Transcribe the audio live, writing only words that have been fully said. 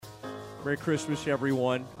Merry Christmas,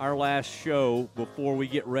 everyone. Our last show before we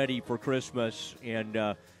get ready for Christmas. And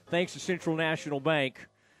thanks to Central National Bank.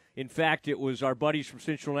 In fact, it was our buddies from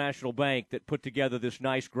Central National Bank that put together this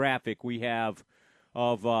nice graphic we have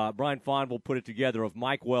of Brian Fonville put it together of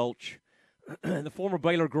Mike Welch, the former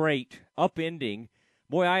Baylor great, upending.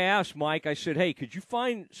 Boy, I asked Mike, I said, hey, could you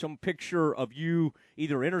find some picture of you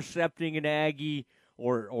either intercepting an Aggie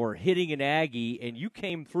or hitting an Aggie, and you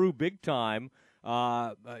came through big time.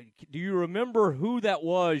 Do you remember who that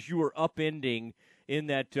was you were upending in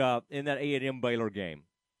that A&M Baylor game?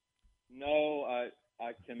 No,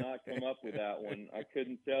 I cannot come up with that one. I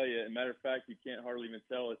couldn't tell you. As a matter of fact, you can't hardly even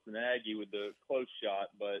tell it's an Aggie with the close shot,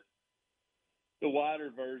 but the wider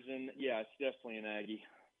version, yeah, it's definitely an Aggie.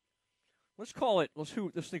 Let's call it. Let's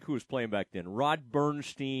think who was playing back then. Rod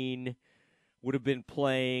Bernstein would have been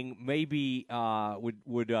playing. Maybe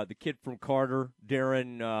would the kid from Carter,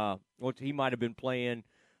 Darren, he might have been playing.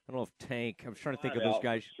 I don't know if Tank. I was trying to think of those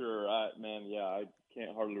guys. Sure, I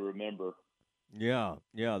can't hardly remember. Yeah,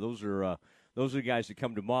 those are the guys that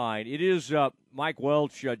come to mind. It is Mike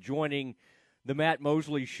Welch joining the Matt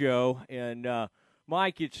Mosley Show, and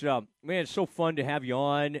Mike, it's it's so fun to have you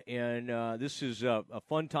on, and this is a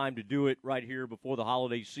fun time to do it right here before the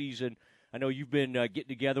holiday season. I know you've been getting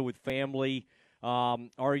together with family.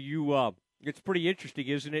 Are you? It's pretty interesting,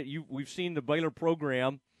 isn't it? We've seen the Baylor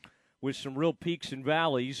program with some real peaks and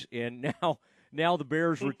valleys, and now the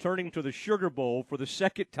Bears returning to the Sugar Bowl for the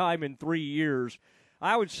second time in 3 years.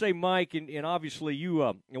 I would say, Mike, and obviously you,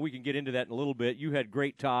 and we can get into that in a little bit. You had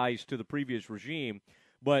great ties to the previous regime,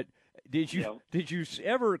 but could you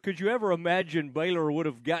ever imagine Baylor would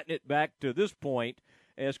have gotten it back to this point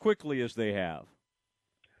as quickly as they have?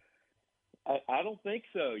 I don't think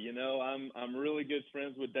so. You know, I'm really good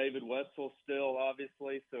friends with David Wetzel still,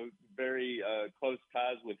 obviously, so very close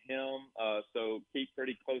ties with him. So keep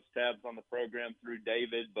pretty close tabs on the program through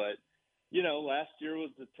David. But, you know, last year was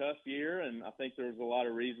a tough year, and I think there was a lot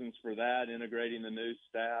of reasons for that, integrating the new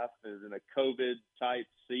staff in a COVID-type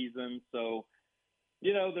season. So,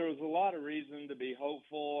 you know, there was a lot of reason to be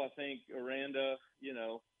hopeful. I think Aranda, you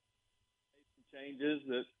know, changes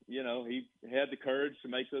that, you know, he had the courage to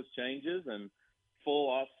make those changes and full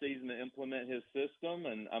off season to implement his system.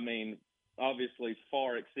 And I mean, obviously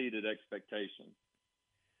far exceeded expectations.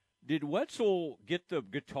 Did Wetzel get the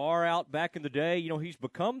guitar out back in the day? You know, he's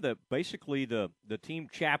become basically the team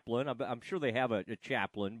chaplain. I'm sure they have a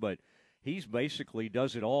chaplain, but he's basically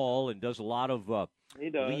does it all and does a lot of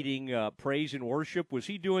leading praise and worship. Was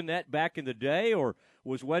he doing that back in the day, or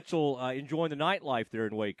was Wetzel enjoying the nightlife there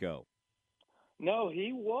in Waco? No,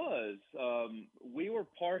 he was. We were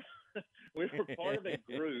part of a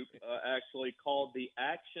group actually called the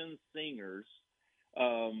Action Singers.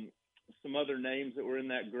 Some other names that were in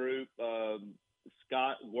that group: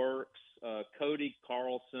 Scott Works, Cody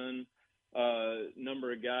Carlson,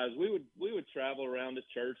 number of guys. We would travel around to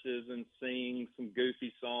churches and sing some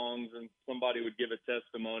goofy songs, and somebody would give a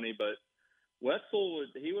testimony, but Wetzel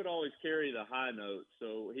would always carry the high notes,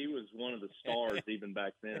 so he was one of the stars even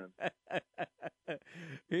back then.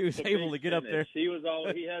 He was able to get up there. He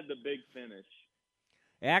had the big finish.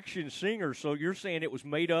 Action Singers. So you're saying it was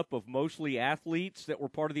made up of mostly athletes that were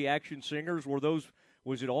part of the Action Singers?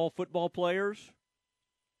 Was it all football players?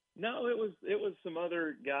 No, it was some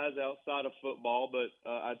other guys outside of football, but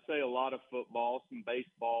I'd say a lot of football, some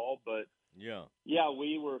baseball, but yeah,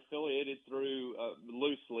 we were affiliated through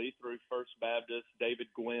loosely through First Baptist, David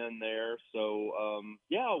Gwynn there. So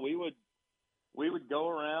we would go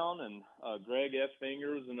around, and Greg F.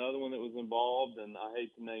 Finger was another one that was involved, and I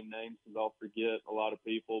hate to name names because I'll forget a lot of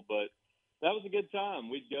people, but that was a good time.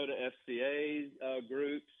 We'd go to FCA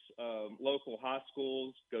groups, local high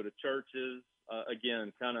schools, go to churches,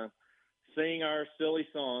 again, kind of sing our silly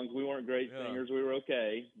songs. We weren't great singers. We were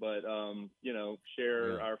okay, but,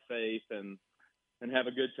 share our faith and have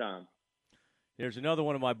a good time. There's another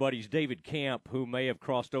one of my buddies, David Camp, who may have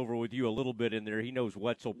crossed over with you a little bit in there. He knows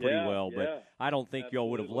Wetzel pretty well, but I don't think y'all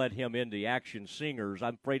would have let him into the Action Singers.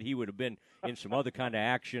 I'm afraid he would have been in some other kind of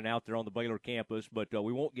action out there on the Baylor campus, but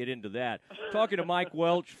we won't get into that. Talking to Mike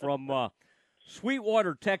Welch from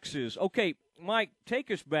Sweetwater, Texas. Okay, Mike, take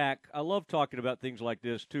us back. I love talking about things like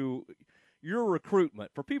this, to your recruitment.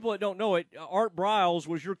 For people that don't know it, Art Briles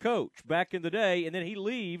was your coach back in the day, and then he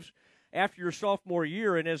leaves after your sophomore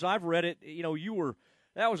year. And as I've read it, you know,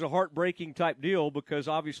 that was a heartbreaking type deal, because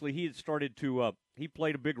obviously he had started to he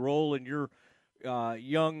played a big role in your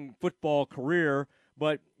young football career,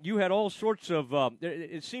 but you had all sorts of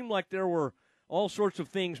it seemed like there were all sorts of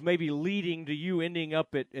things maybe leading to you ending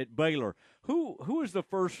up at Baylor. Who is the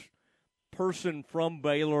first person from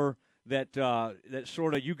Baylor that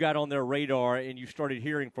sort of you got on their radar and you started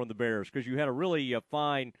hearing from the Bears? Because you had a really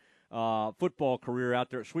fine football career out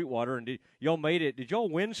there at Sweetwater, and y'all made it. Did y'all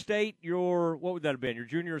win state what would that have been, your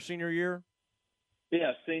junior or senior year?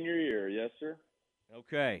 Yeah, senior year, yes, sir.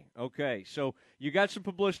 Okay. So you got some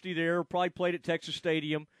publicity there. Probably played at Texas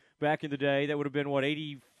Stadium back in the day. That would have been,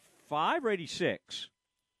 85 or 86?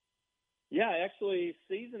 Yeah, actually,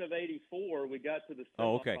 season of '84, we got to the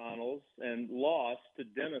semifinals and lost to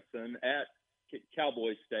Denison at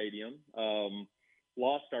Cowboy Stadium.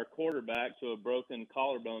 Lost our quarterback to a broken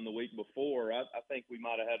collarbone the week before. I think we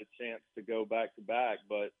might have had a chance to go back-to-back.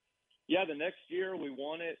 But, yeah, the next year we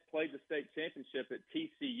won it, played the state championship at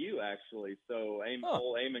TCU, actually. So,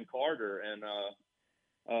 Eamon Carter, and,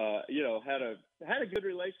 had a good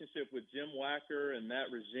relationship with Jim Wacker and that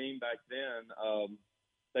regime back then.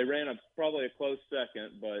 They ran probably a close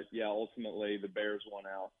second, but, yeah, ultimately the Bears won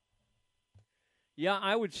out. Yeah,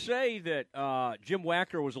 I would say that Jim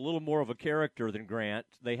Wacker was a little more of a character than Grant.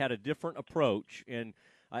 They had a different approach, and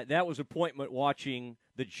that was appointment watching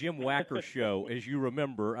the Jim Wacker show, as you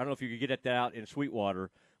remember. I don't know if you could get at that out in Sweetwater,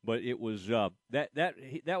 but it was that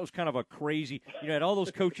was kind of a crazy. Had all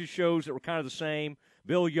those coaches shows that were kind of the same.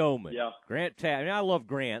 Bill Yeoman, Grant Tabb. I love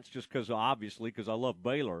Grant's just because I love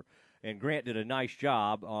Baylor. And Grant did a nice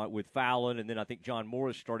job with Fallon, and then I think John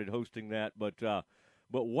Morris started hosting that. But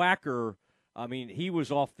Wacker, I mean, he was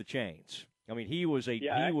off the chains. I mean, he was a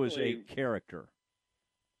character.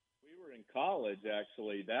 We were in college,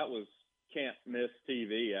 actually. That was can't miss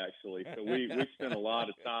TV, actually. So we spent a lot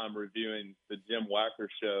of time reviewing the Jim Wacker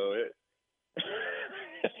show.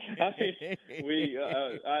 I'd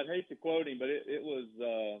hate to quote him, but it was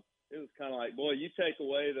kind of like, boy, you take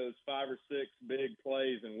away those 5 or 6 big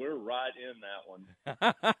plays, and we're right in that one.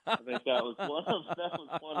 I think that was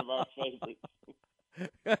one of our favorites.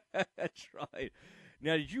 That's right.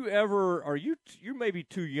 Now, did you ever? You're maybe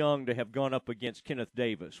too young to have gone up against Kenneth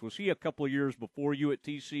Davis? Was he a couple of years before you at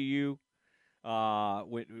TCU?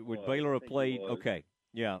 When Baylor played? Okay,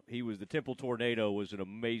 yeah, he was. The Temple Tornado was an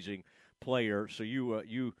amazing player. So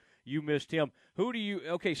you missed him. Who do you?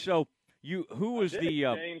 Okay, so. Who was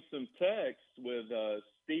exchanged some texts with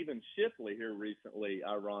Stephen Shipley here recently,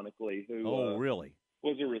 ironically, who really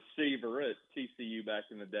was a receiver at TCU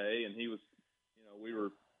back in the day, and he was, we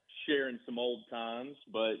were sharing some old times,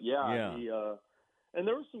 but he, and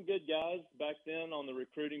there were some good guys back then on the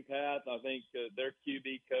recruiting path. I think their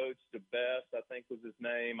QB coach, the best, I think was his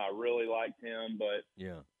name. I really liked him, but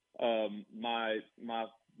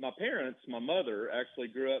my parents, my mother actually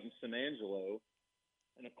grew up in San Angelo.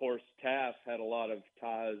 And, of course, Taft had a lot of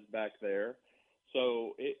ties back there.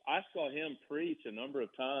 So I saw him preach a number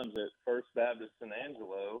of times at First Baptist San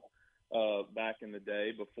Angelo back in the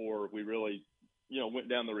day before we really, went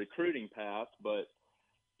down the recruiting path. But,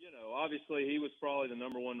 obviously he was probably the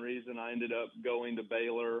number one reason I ended up going to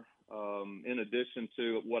Baylor, in addition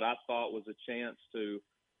to what I thought was a chance to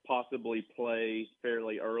possibly play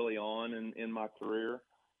fairly early on in my career.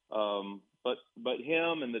 But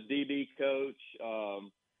him and the DB coach,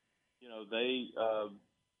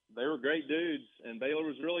 they were great dudes, and Baylor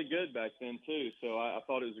was really good back then too. So I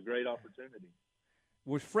thought it was a great opportunity.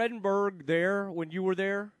 Was Fredenberg there when you were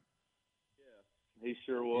there? Yeah, he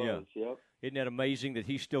sure was. Yeah. Yep. Isn't that amazing that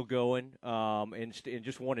he's still going and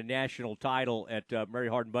just won a national title at Mary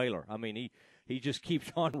Hardin Baylor? I mean, he just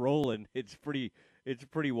keeps on rolling. It's pretty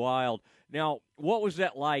wild. Now, what was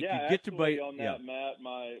that like? Yeah, you get to on that, Matt,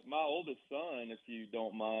 my oldest son, if you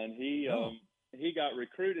don't mind, he got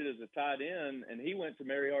recruited as a tight end, and he went to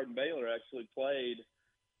Mary Hardin Baylor. Actually played.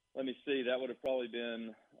 Let me see. That would have probably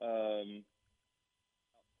been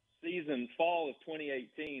fall of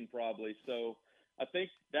 2018, probably. So I think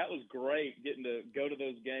that was great getting to go to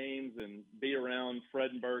those games and be around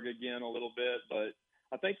Fredenberg again a little bit, but.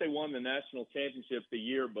 I think they won the national championship the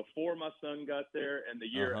year before my son got there and the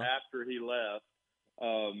year after he left.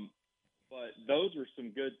 But those were some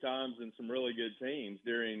good times and some really good teams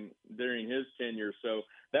during his tenure. So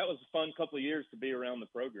that was a fun couple of years to be around the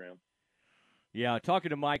program. Yeah, talking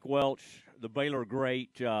to Mike Welch, the Baylor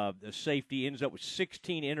great, the safety, ends up with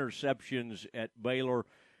 16 interceptions at Baylor.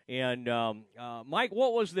 And, Mike,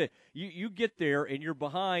 what was you get there and you're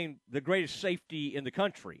behind the greatest safety in the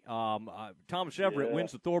country. Thomas Everett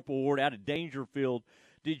wins the Thorpe Award out of Dangerfield.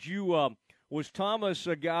 Did you, was Thomas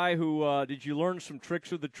a guy who, did you learn some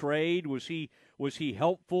tricks of the trade? Was he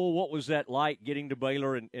helpful? What was that like getting to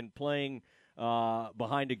Baylor and playing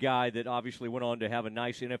behind a guy that obviously went on to have a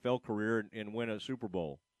nice NFL career and win a Super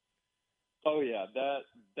Bowl? Oh, yeah,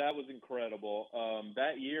 that was incredible.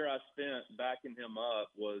 That year I spent backing him up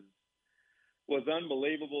was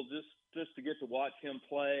unbelievable. Just just to get to watch him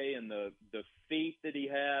play and the feet that he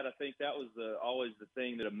had. I think that was always the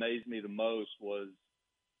thing that amazed me the most was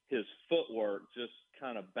his footwork, just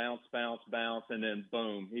kind of bounce, bounce, bounce, and then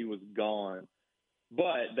boom, he was gone.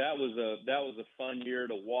 But that was a fun year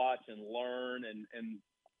to watch and learn, and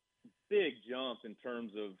big jump in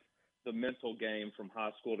terms of the mental game from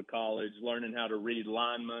high school to college, learning how to read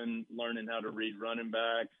linemen, learning how to read running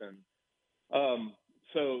backs, and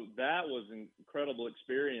so that was an incredible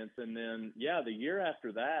experience. And then, yeah, the year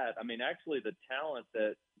after that, I mean, actually the talent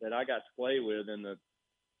that I got to play with in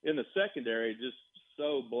the secondary, just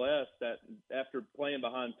so blessed that after playing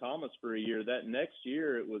behind Thomas for a year, that next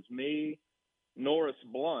year it was me, Norris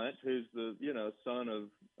Blunt, who's the, son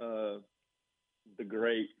of the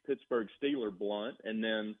great Pittsburgh Steeler Blunt, and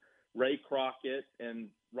then Ray Crockett and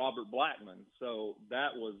Robert Blackman. So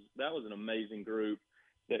that was an amazing group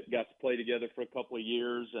that got to play together for a couple of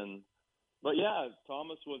years. But yeah,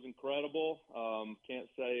 Thomas was incredible. Can't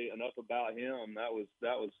say enough about him. That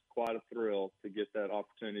was quite a thrill to get that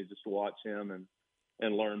opportunity just to watch him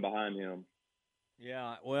and learn behind him.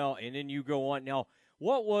 Yeah, well, and then you go on. Now,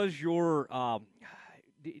 what was your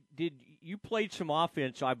did you played some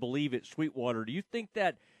offense, I believe, at Sweetwater. Do you think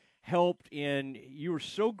that helped in you were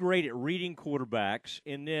so great at reading quarterbacks,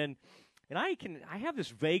 and I have this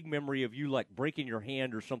vague memory of you like breaking your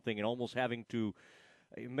hand or something and almost having to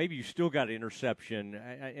maybe you still got an interception,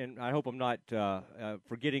 and I hope I'm not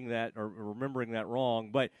forgetting that or remembering that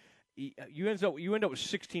wrong, but you end up with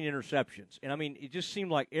 16 interceptions, and I mean it just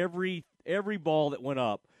seemed like every ball that went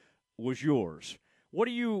up was yours. What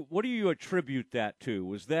do you attribute that to?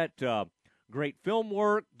 Was that great film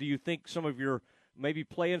work? Do you think some of your maybe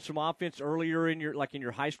playing some offense earlier in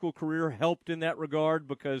your high school career helped in that regard?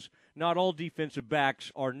 Because not all defensive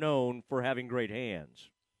backs are known for having great hands.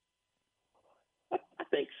 I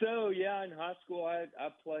think so. Yeah, in high school I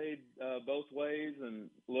played both ways and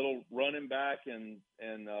little running back and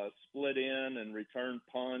split in and return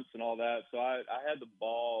punts and all that. So I had the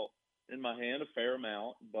ball in my hand a fair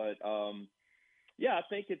amount, but yeah, I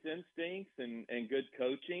think it's instincts and good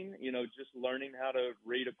coaching, just learning how to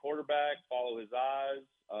read a quarterback, follow his eyes.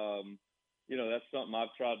 That's something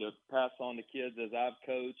I've tried to pass on to kids as I've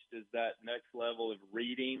coached, is that next level of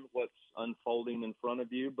reading what's unfolding in front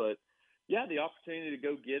of you. But, yeah, the opportunity to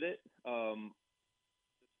go get it,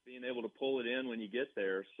 just being able to pull it in when you get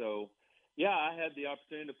there. So, yeah, I had the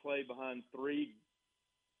opportunity to play behind 3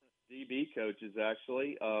 DB coaches,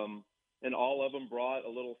 actually. And all of them brought a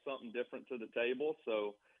little something different to the table.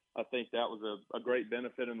 So I think that was a great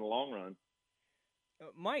benefit in the long run.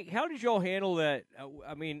 Mike, how did y'all handle that?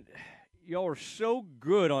 I mean, y'all are so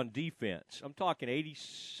good on defense. I'm talking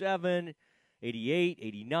 87, 88,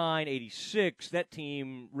 89, 86. That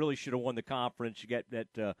team really should have won the conference. You got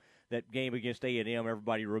that game against A&M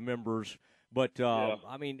everybody remembers. But, yeah.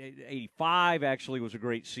 I mean, 85 actually was a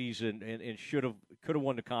great season and could have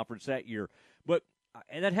won the conference that year. But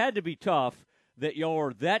and that had to be tough that y'all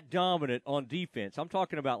are that dominant on defense. I'm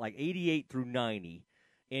talking about like 88 through 90,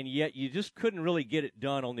 and yet you just couldn't really get it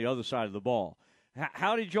done on the other side of the ball.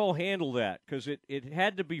 How did y'all handle that? Because it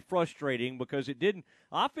had to be frustrating because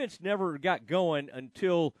offense never got going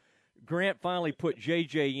until Grant finally put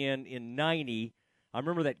J.J. in 90. I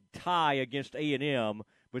remember that tie against A&M,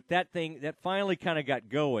 but that finally kind of got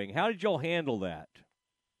going. How did y'all handle that?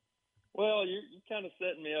 Well, you're kind of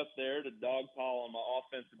setting me up there to dogpile on my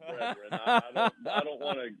offensive brethren. I don't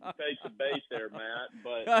want to take the bait there, Matt.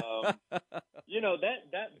 But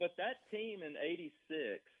that team in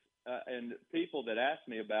 '86, and people that ask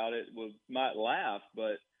me about it might laugh,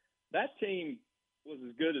 but that team was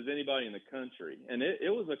as good as anybody in the country, and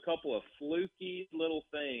it was a couple of fluky little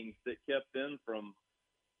things that kept them from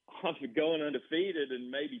going undefeated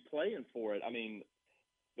and maybe playing for it. I mean,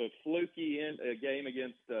 the fluky game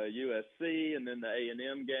against USC, and then the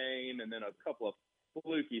A&M game, and then a couple of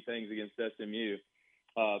fluky things against SMU.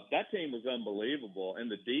 That team was unbelievable, and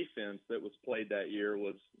the defense that was played that year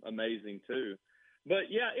was amazing too. But,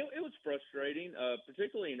 yeah, it was frustrating,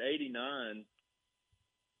 particularly in '89.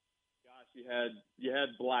 Gosh, you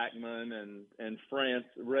had Blackman and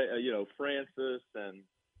Francis and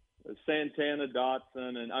Santana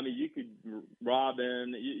Dotson, and I mean, you could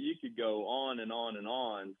Robin, you could go on and on and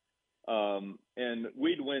on. And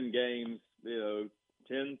we'd win games,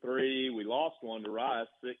 10-3. We lost one to Rice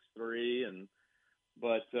 6-3,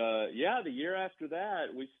 but the year after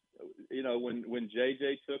that, we, when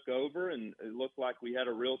JJ took over, and it looked like we had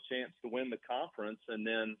a real chance to win the conference, and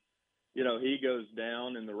then, he goes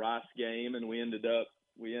down in the Rice game, and we ended up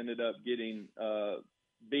getting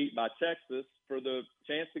beat by Texas for the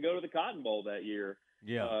chance to go to the Cotton Bowl that year.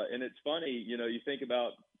 Yeah. And it's funny, you think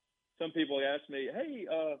about some people ask me, hey,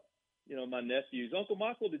 my nephews, Uncle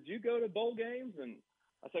Michael, did you go to bowl games? And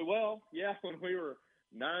I say, well, yeah, when we were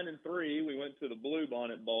 9-3, we went to the Blue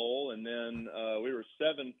Bonnet Bowl, and then we were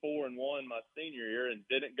 7-4-1 my senior year and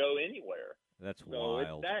didn't go anywhere. That's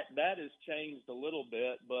wild. That has changed a little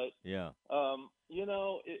bit, but yeah,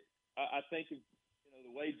 I think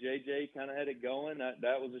the way JJ kind of had it going,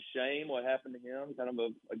 that was a shame what happened to him. Kind of a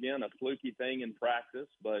fluky thing in practice,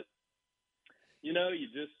 but you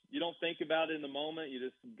don't think about it in the moment. You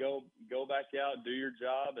just go back out, do your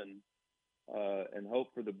job, and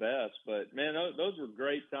hope for the best. But man, those were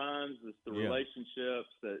great times. It's the relationships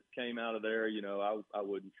that came out of there. I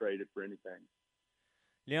wouldn't trade it for anything.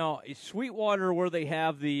 Now, is Sweetwater where they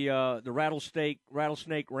have the rattlesnake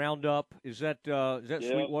roundup? Is that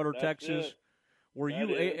Sweetwater, Texas? It. Were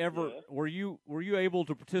you able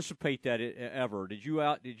to participate that ever? Did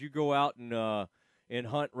you go out and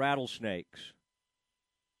hunt rattlesnakes?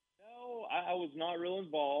 No, I was not real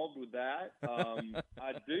involved with that.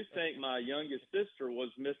 I do think my youngest sister was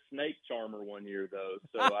Miss Snake Charmer one year though,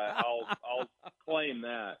 so I'll claim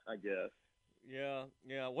that, I guess.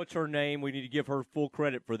 Yeah. What's her name? We need to give her full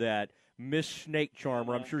credit for that. Miss Snake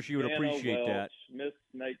Charmer. I'm sure she would appreciate that. Miss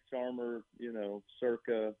Snake Charmer,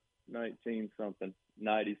 circa 19-something,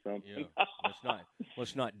 90-something. Yeah.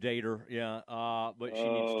 Let's not date her. Yeah. But she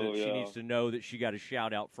needs to know that she got a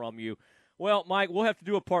shout out from you. Well, Mike, we'll have to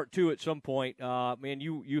do a part 2 at some point. Man,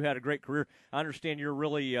 you had a great career. I understand you're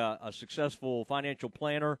really a successful financial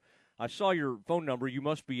planner. I saw your phone number. You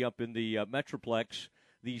must be up in the Metroplex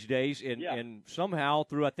these days, and somehow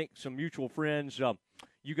through I think some mutual friends,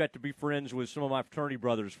 you got to be friends with some of my fraternity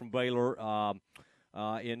brothers from Baylor,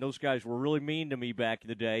 and those guys were really mean to me back in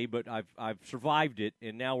the day, but I've survived it,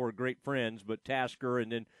 and now we're great friends. But Tasker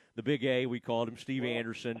and then the Big A, we called him Steve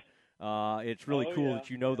Anderson. It's really cool that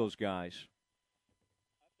you know those guys.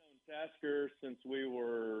 I've known Tasker since we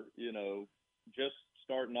were, just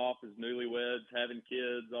starting off as newlyweds, having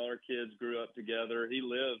kids. All our kids grew up together. He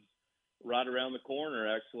lives right around the corner,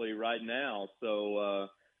 actually, right now. So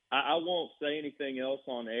I won't say anything else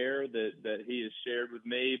on air that he has shared with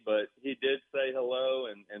me, but he did say hello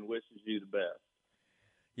and wishes you the best.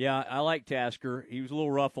 Yeah, I like Tasker. He was a little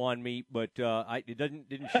rough on me, but it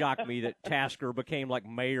didn't shock me that Tasker became like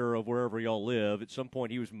mayor of wherever y'all live. At some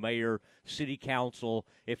point, he was mayor, city council.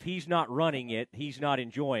 If he's not running it, he's not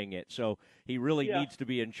enjoying it. So he really needs to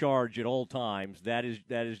be in charge at all times. That is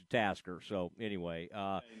Tasker. So anyway,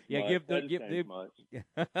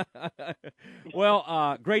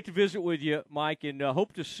 Well, great to visit with you, Mike, and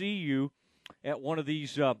hope to see you at one of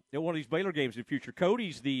these Baylor games in the future.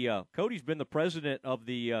 Cody's been the president of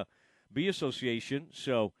the B Association,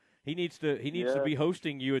 so he needs to be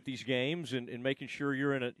hosting you at these games and making sure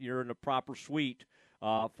you're in a proper suite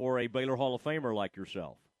for a Baylor Hall of Famer like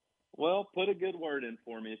yourself. Well, put a good word in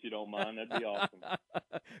for me if you don't mind. That'd be awesome.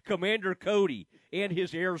 Commander Cody and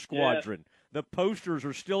his air squadron. Yeah. The posters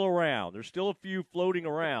are still around. There's still a few floating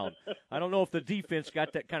around. I don't know if the defense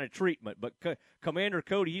got that kind of treatment, but Commander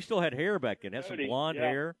Cody, he still had hair back then. Had some blonde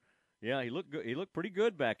hair. Yeah, he looked good. He looked pretty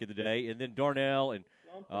good back in the day. And then Darnell and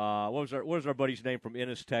what was our buddy's name from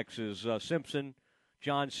Ennis, Texas? Simpson,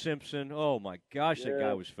 John Simpson. Oh my gosh, that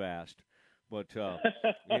guy was fast. But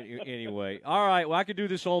anyway, all right. Well, I could do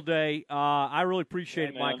this all day. I really appreciate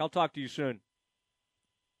it, Mike. I'll talk to you soon.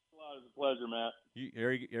 It was a pleasure, Matt.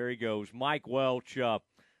 There he goes. Mike Welch,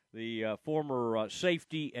 the former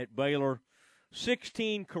safety at Baylor,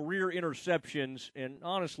 16 career interceptions, and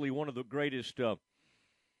honestly one of the greatest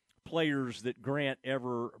players that Grant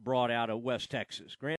ever brought out of West Texas. Grant